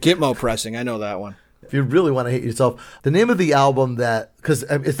Gitmo pressing. I know that one. If you really want to hate yourself. The name of the album because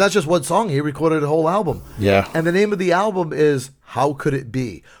it's not just one song. He recorded a whole album. Yeah. And the name of the album is How Could It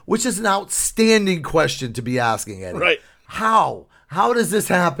Be? Which is an outstanding question to be asking, Eddie. Right. How? How does this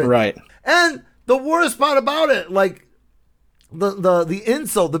happen? Right. And the worst part about it, like the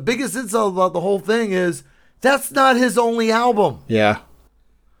insult, the biggest insult about the whole thing is, that's not his only album. Yeah.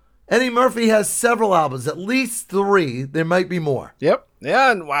 Eddie Murphy has several albums, at least 3. There might be more. Yep.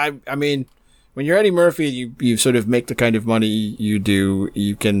 Yeah, and I mean, when you're Eddie Murphy, you sort of make the kind of money you do,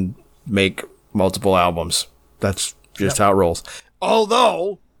 you can make multiple albums. That's just how it rolls.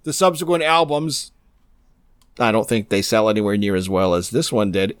 Although, the subsequent albums, I don't think they sell anywhere near as well as this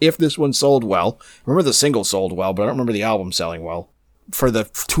one did. If this one sold well. Remember the single sold well, but I don't remember the album selling well. For the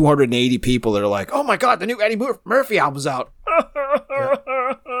 280 people that are like, oh my God, the new Eddie Murphy album's out.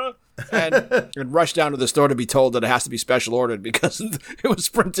 and rush down to the store to be told that it has to be special ordered because it was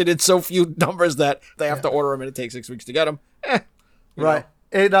printed in so few numbers that they have to order them and it takes 6 weeks to get them. Right.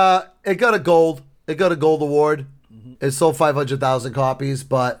 It got a gold award. Mm-hmm. It sold 500,000 copies,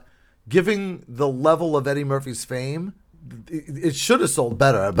 but giving the level of Eddie Murphy's fame, it should have sold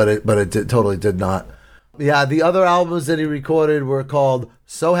better, but it totally did not. Yeah, the other albums that he recorded were called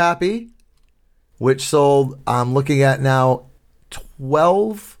So Happy, which sold, I'm looking at now,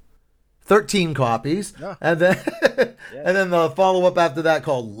 12,000 13 copies. Yeah. And then and then the follow-up after that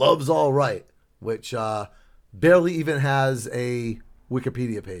called Love's All Right, which barely even has a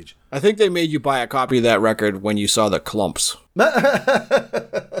Wikipedia page. I think they made you buy a copy of that record when you saw the clumps.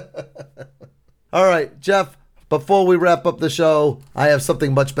 All right, Jeff, before we wrap up the show, I have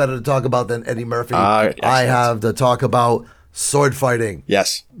something much better to talk about than Eddie Murphy. Yes, I have to talk about sword fighting.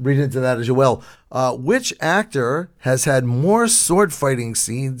 Yes. Read into that as you will. Which actor has had more sword fighting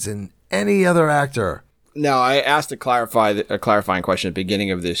scenes than any other actor? Now, I asked a clarifying question at the beginning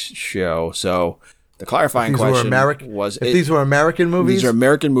of this show. So the clarifying question was... If these were American movies? These are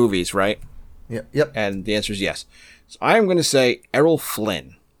American movies, right? Yep. And the answer is yes. So I am going to say Errol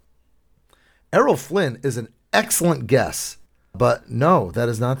Flynn. Errol Flynn is an excellent guess, but no, that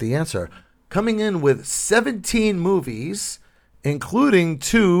is not the answer. Coming in with 17 movies, including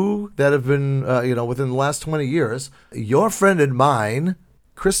 2 that have been, within the last 20 years, your friend and mine,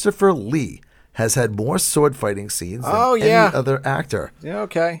 Christopher Lee, has had more sword fighting scenes than any other actor. Yeah,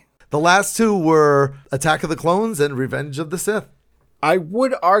 okay. The last 2 were Attack of the Clones and Revenge of the Sith. I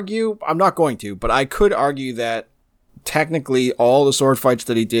would argue, I'm not going to, but I could argue that technically all the sword fights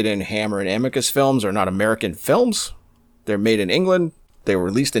that he did in Hammer and Amicus films are not American films. They're made in England. They were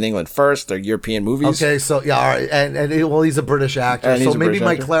released in England first. They're European movies. Okay, so yeah, all right. And he's a British actor. So maybe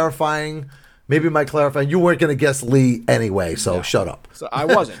my clarifying, you weren't going to guess Lee anyway, so shut up. So I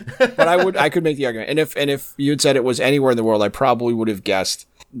wasn't. But I could make the argument. And if you had said it was anywhere in the world, I probably would have guessed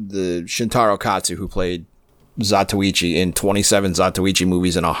the Shintaro Katsu, who played Zatoichi in 27 Zatoichi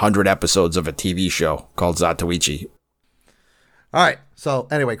movies and 100 episodes of a TV show called Zatoichi. All right. So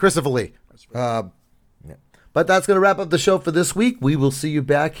anyway, Christopher Lee. But that's going to wrap up the show for this week. We will see you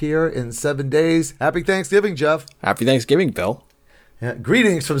back here in 7 days. Happy Thanksgiving, Jeff. Happy Thanksgiving, Bill. Yeah,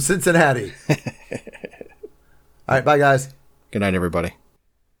 greetings from Cincinnati. All right. Bye, guys. Good night, everybody.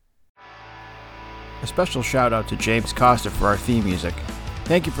 A special shout out to James Costa for our theme music.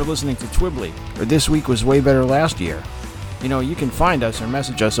 Thank you for listening to Twibbly, or This Week Was Way Better Last Year. You know, you can find us or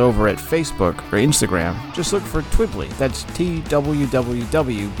message us over at Facebook or Instagram. Just look for Twibbly. That's TWWWBLY.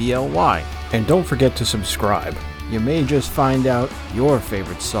 And don't forget to subscribe. You may just find out your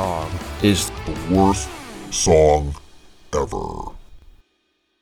favorite song is The worst song ever.